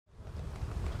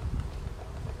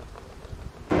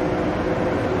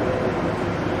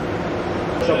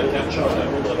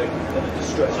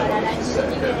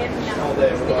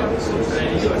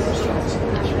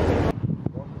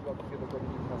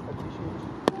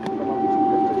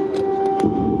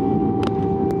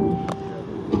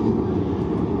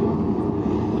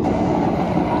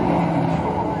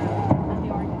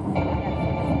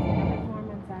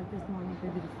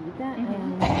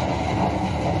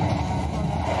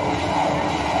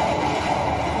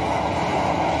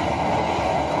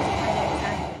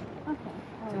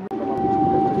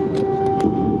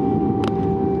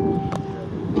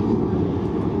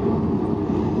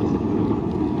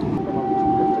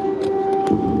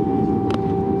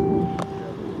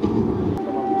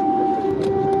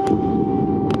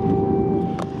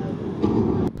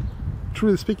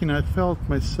Truly speaking, I felt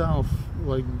myself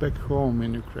like back home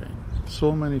in Ukraine.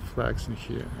 So many flags in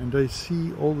here, and I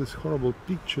see all these horrible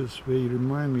pictures where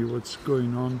remind me what's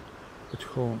going on at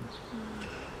home.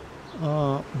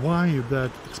 Why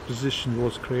that exposition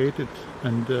was created,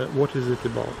 and what is it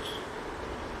about?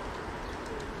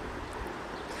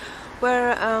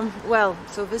 Well,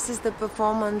 so this is the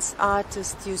performance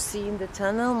artist you see in the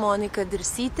tunnel, Monica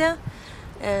Dirsite.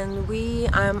 And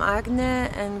I'm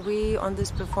Agne, and we on this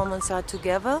performance are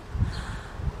together.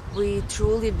 We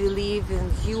truly believe in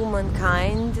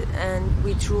humankind, and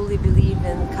we truly believe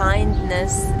in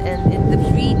kindness and in the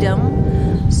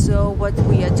freedom. So what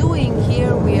we are doing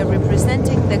here, we are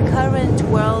representing the current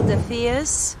world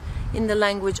affairs in the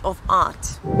language of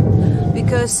art.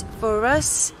 Because for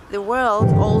us, the world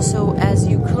also, as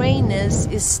Ukraine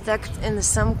is stuck in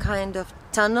some kind of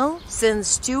tunnel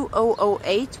since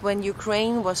 2008, when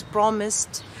Ukraine was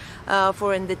promised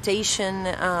for invitation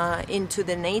into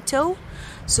the NATO.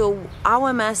 So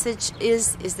our message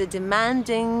is the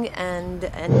demanding and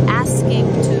asking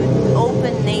to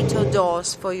open NATO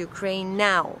doors for Ukraine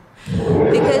now,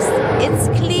 because it's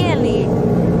clearly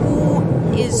who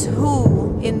is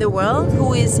who in the world,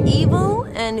 who is evil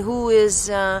and who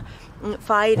is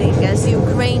fighting as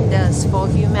Ukraine does for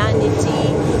humanity,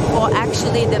 for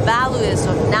actually the values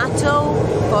of NATO,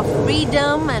 for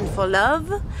freedom and for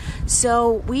love.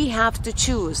 So we have to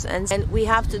choose, and we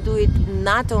have to do it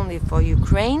not only for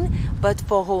Ukraine, but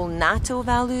for whole NATO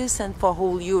values and for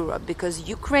whole Europe, because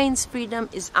Ukraine's freedom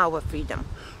is our freedom.